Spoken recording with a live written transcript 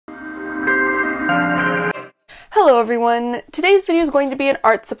everyone. Today's video is going to be an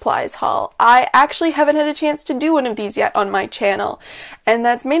art supplies haul. I actually haven't had a chance to do one of these yet on my channel, and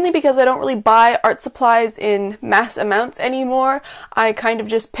that's mainly because I don't really buy art supplies in mass amounts anymore. I kind of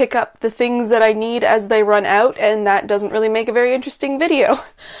just pick up the things that I need as they run out, and that doesn't really make a very interesting video.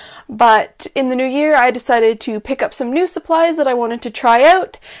 But in the new year, I decided to pick up some new supplies that I wanted to try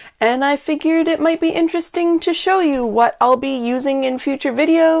out, and I figured it might be interesting to show you what I'll be using in future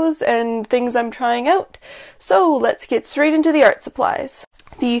videos and things I'm trying out. So let's get straight into the art supplies.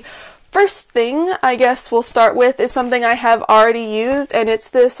 The first thing I guess we'll start with is something I have already used, and it's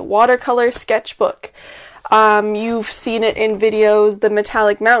this watercolor sketchbook. You've seen it in videos. The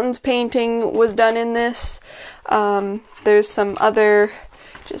Metallic Mountains painting was done in this. There's some other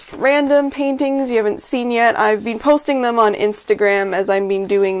just random paintings you haven't seen yet. I've been posting them on Instagram as I've been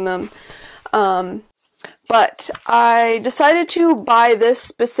doing them. But I decided to buy this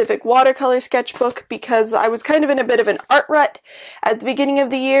specific watercolor sketchbook because I was kind of in a bit of an art rut at the beginning of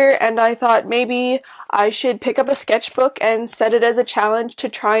the year, and I thought maybe I should pick up a sketchbook and set it as a challenge to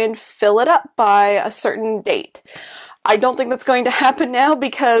try and fill it up by a certain date. I don't think that's going to happen now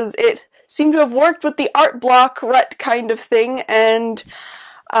because it seemed to have worked with the art block rut kind of thing, and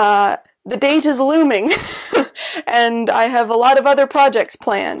the date is looming, and I have a lot of other projects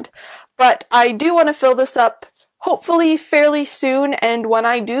planned. But I do want to fill this up, hopefully fairly soon, and when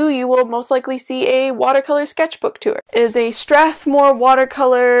I do, you will most likely see a watercolor sketchbook tour. It is a Strathmore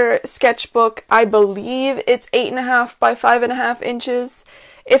watercolor sketchbook. I believe it's 8.5 by 5.5 inches.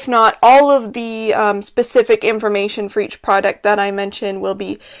 If not, all of the specific information for each product that I mention will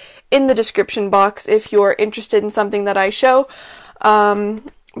be in the description box if you're interested in something that I show.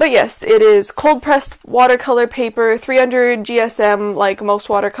 But yes, it is cold pressed watercolor paper, 300 GSM like most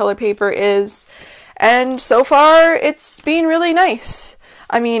watercolor paper is, and so far it's been really nice.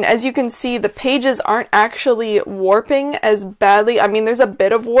 I mean, as you can see, the pages aren't actually warping as badly. I mean, there's a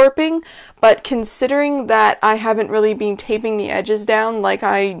bit of warping, but considering that I haven't really been taping the edges down like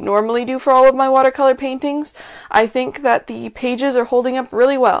I normally do for all of my watercolor paintings, I think that the pages are holding up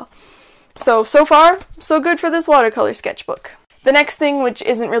really well. So far, so good for this watercolor sketchbook. The next thing, which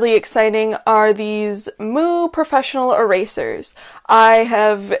isn't really exciting, are these Moo professional erasers. I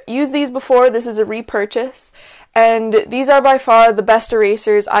have used these before. This is a repurchase, and these are by far the best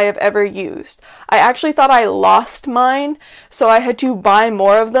erasers I have ever used. I actually thought I lost mine, so I had to buy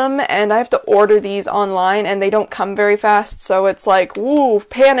more of them, and I have to order these online, and they don't come very fast, so it's like, woo,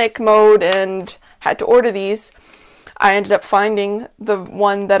 panic mode, and had to order these. I ended up finding the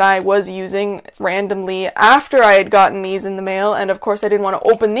one that I was using randomly after I had gotten these in the mail, and of course I didn't want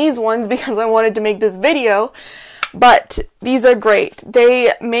to open these ones because I wanted to make this video, but these are great.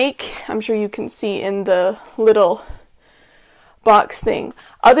 They make, I'm sure you can see in the little box thing,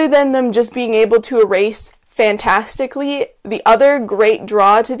 other than them just being able to erase fantastically, the other great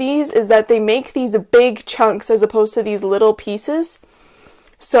draw to these is that they make these big chunks as opposed to these little pieces.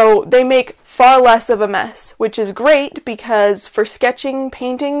 So they make far less of a mess, which is great because for sketching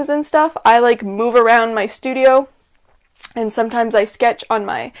paintings and stuff, I like move around my studio, and sometimes I sketch on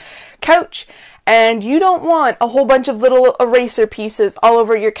my couch, and you don't want a whole bunch of little eraser pieces all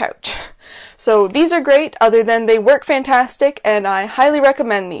over your couch. So these are great, other than they work fantastic, and I highly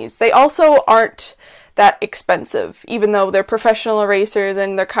recommend these. They also aren't that expensive, even though they're professional erasers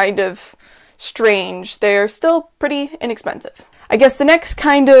and they're kind of strange. They're still pretty inexpensive. I guess the next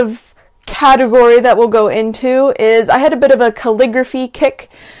kind of category that we'll go into is I had a bit of a calligraphy kick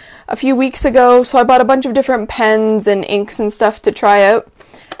a few weeks ago, so I bought a bunch of different pens and inks and stuff to try out.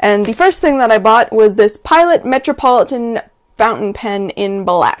 And the first thing that I bought was this Pilot Metropolitan fountain pen in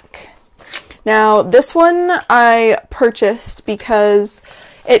black. Now, this one I purchased because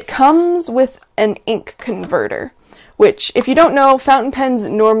it comes with an ink converter, which, if you don't know, fountain pens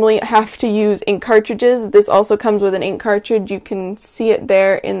normally have to use ink cartridges. This also comes with an ink cartridge. You can see it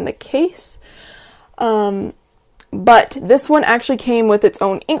there in the case. But this one actually came with its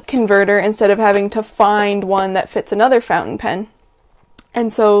own ink converter instead of having to find one that fits another fountain pen.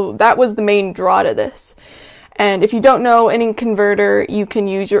 And so that was the main draw to this. And if you don't know an ink converter, you can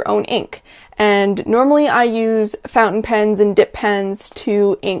use your own ink. And normally I use fountain pens and dip pens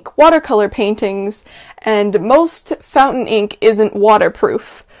to ink watercolor paintings, and most fountain ink isn't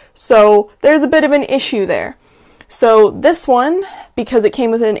waterproof. So there's a bit of an issue there. So this one, because it came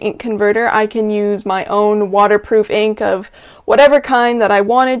with an ink converter, I can use my own waterproof ink of whatever kind that I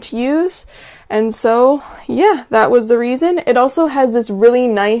wanted to use. And so, yeah, that was the reason. It also has this really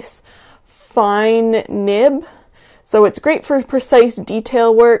nice fine nib, so it's great for precise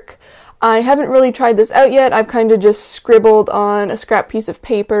detail work. I haven't really tried this out yet. I've kind of just scribbled on a scrap piece of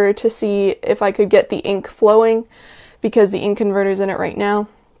paper to see if I could get the ink flowing, because the ink converter's in it right now.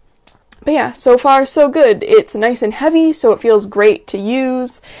 But yeah, so far so good. It's nice and heavy, so it feels great to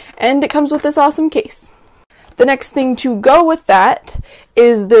use, and it comes with this awesome case. The next thing to go with that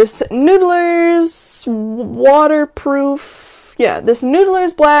is this Noodler's waterproof, this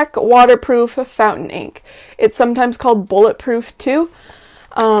Noodler's black waterproof fountain ink. It's sometimes called Bulletproof too.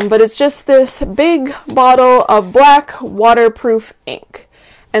 But it's just this big bottle of black waterproof ink.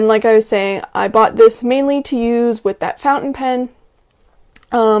 And like I was saying, I bought this mainly to use with that fountain pen.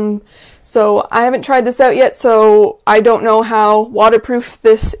 So I haven't tried this out yet, so I don't know how waterproof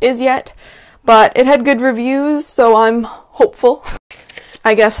this is yet. But it had good reviews, so I'm hopeful.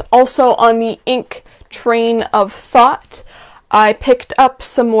 I guess also on the ink train of thought, I picked up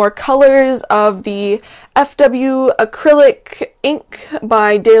some more colors of the FW Acrylic ink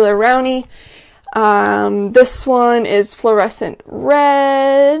by De La Rowney. This one is Fluorescent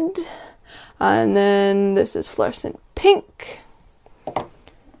Red, and then this is Fluorescent Pink.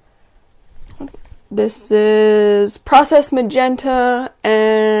 This is Process Magenta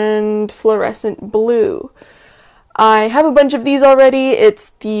and Fluorescent Blue. I have a bunch of these already. It's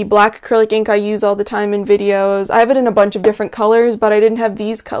the black acrylic ink I use all the time in videos. I have it in a bunch of different colors, but I didn't have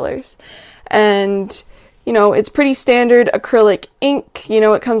these colors. And, you know, it's pretty standard acrylic ink. You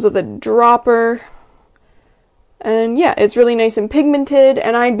know, it comes with a dropper. And yeah, it's really nice and pigmented.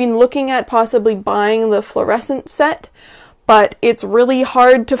 And I'd been looking at possibly buying the fluorescent set, but it's really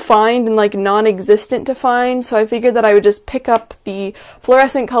hard to find and like non-existent to find. So I figured that I would just pick up the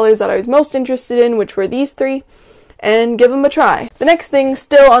fluorescent colors that I was most interested in, which were these three, and give them a try. The next thing,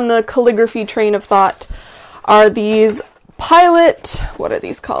 still on the calligraphy train of thought, are these Pilot, what are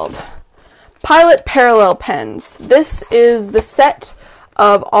these called? Pilot parallel pens. This is the set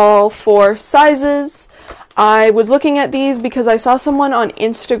of all 4 sizes. I was looking at these because I saw someone on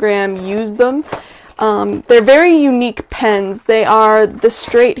Instagram use them. They're very unique pens. They are the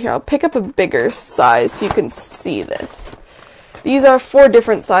straight, here I'll pick up a bigger size so you can see this. These are 4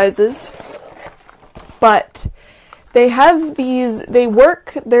 different sizes, but they have these,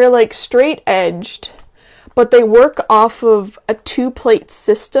 they're like straight edged, but they work off of a 2-plate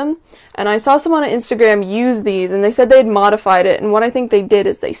system. And I saw someone on Instagram use these, and they said they'd modified it, and what I think they did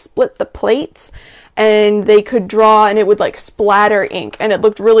is they split the plates, and they could draw, and it would like splatter ink, and it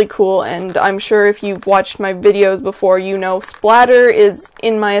looked really cool. And I'm sure if you've watched my videos before, you know splatter is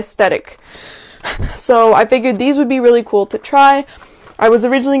in my aesthetic. So I figured these would be really cool to try. I was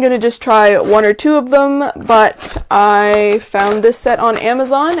originally going to just try 1 or 2 of them, but I found this set on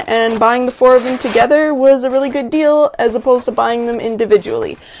Amazon, and buying the 4 of them together was a really good deal as opposed to buying them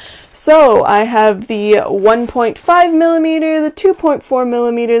individually. So I have the 1.5 millimeter, the 2.4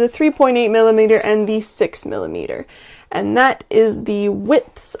 millimeter, the 3.8 millimeter, and the 6 millimeter. And that is the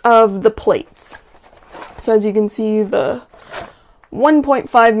widths of the plates. So as you can see, the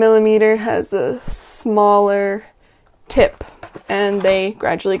 1.5 millimeter has a smaller tip, and they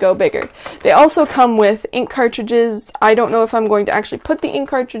gradually go bigger. They also come with ink cartridges. I don't know if I'm going to actually put the ink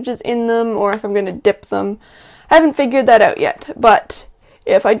cartridges in them or if I'm going to dip them. I haven't figured that out yet, but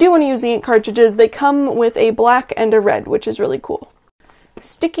if I do want to use the ink cartridges, they come with a black and a red, which is really cool.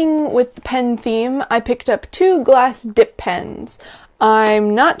 Sticking with the pen theme, I picked up 2 glass dip pens.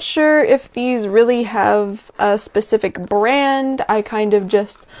 I'm not sure if these really have a specific brand. I kind of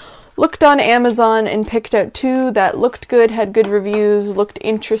just looked on Amazon and picked out 2 that looked good, had good reviews, looked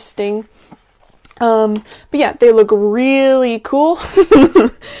interesting. But yeah, they look really cool.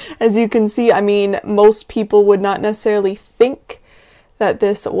 As you can see, I mean, most people would not necessarily think that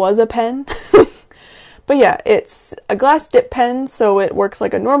this was a pen. But yeah, it's a glass dip pen, so it works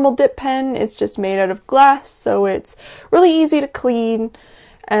like a normal dip pen. It's just made out of glass, so it's really easy to clean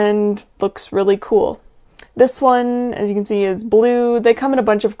and looks really cool. This one, as you can see, is blue. They come in a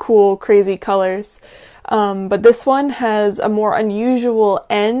bunch of cool, crazy colors. But this one has a more unusual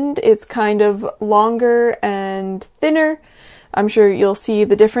end. It's kind of longer and thinner. I'm sure you'll see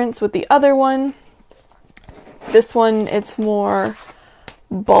the difference with the other one. This one, it's more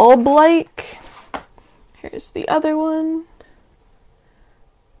bulb-like. Here's the other one.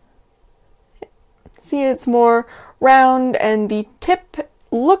 See, it's more round, and the tip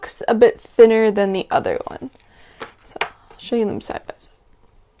looks a bit thinner than the other one. So I'll show you them side by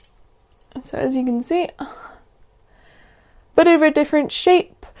side. So as you can see, a bit of a different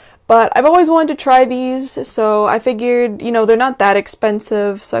shape, but I've always wanted to try these, so I figured, you know, they're not that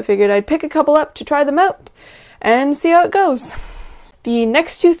expensive, so I figured I'd pick a couple up to try them out and see how it goes. The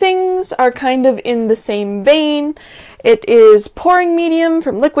next two things are kind of in the same vein. It is pouring medium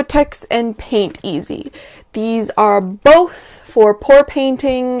from Liquitex and Paint Easy. These are both for pour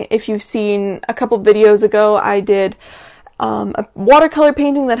painting. If you've seen a couple videos ago, I did a watercolor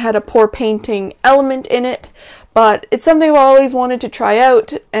painting that had a pour painting element in it, but it's something I've always wanted to try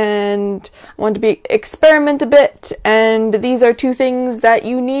out and wanted to experiment a bit, and these are two things that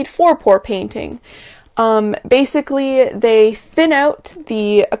you need for pour painting. Basically, they thin out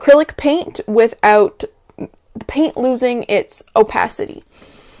the acrylic paint without the paint losing its opacity.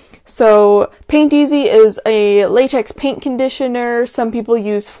 So, Paint Easy is a latex paint conditioner. Some people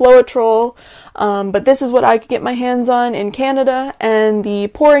use Fluorescent, but this is what I could get my hands on in Canada, and the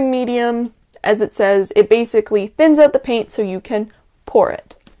pouring medium, as it says, it basically thins out the paint so you can pour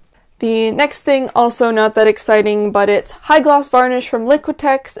it. The next thing, also not that exciting, but it's high gloss varnish from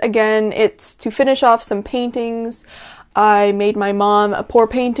Liquitex. Again, it's to finish off some paintings. I made my mom a pour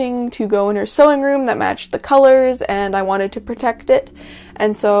painting to go in her sewing room that matched the colors, and I wanted to protect it.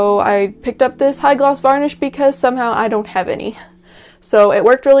 And so I picked up this high gloss varnish because somehow I don't have any. So it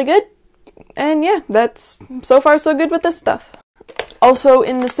worked really good. And yeah, that's so far so good with this stuff. Also,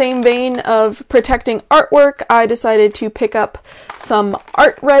 in the same vein of protecting artwork, I decided to pick up some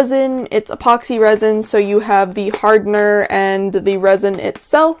ArtResin. It's epoxy resin, so you have the hardener and the resin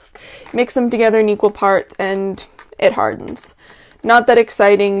itself. Mix them together in equal parts and it hardens. Not that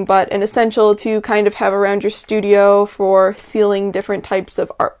exciting, but an essential to kind of have around your studio for sealing different types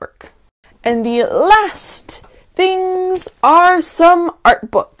of artwork. And the last things are some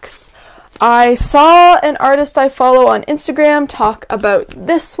art books. I saw an artist I follow on Instagram talk about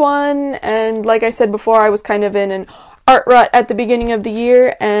this one, and like I said before, I was kind of in an art rut at the beginning of the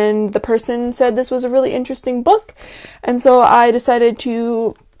year, and the person said this was a really interesting book, and so I decided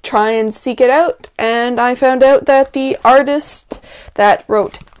to try and seek it out, and I found out that the artist that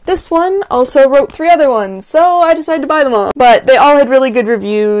wrote this one also wrote 3 other ones, so I decided to buy them all. But they all had really good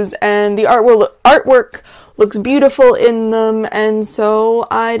reviews, and the artwork looks beautiful in them, and so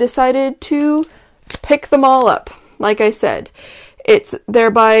I decided to pick them all up. Like I said,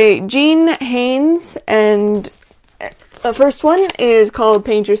 they're by Haines, and the first one is called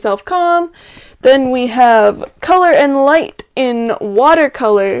Paint Yourself Calm. Then we have Color and Light in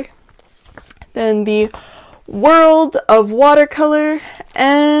Watercolor. Then the World of Watercolor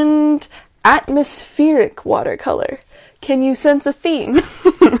and Atmospheric Watercolor. Can you sense a theme?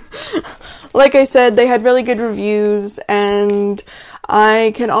 Like I said, they had really good reviews, and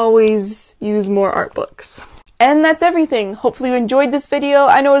I can always use more art books. And that's everything. Hopefully you enjoyed this video.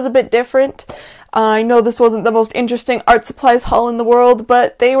 I know it was a bit different. I know this wasn't the most interesting art supplies haul in the world,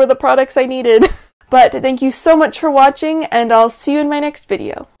 but they were the products I needed. But thank you so much for watching, and I'll see you in my next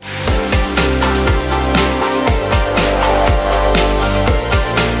video.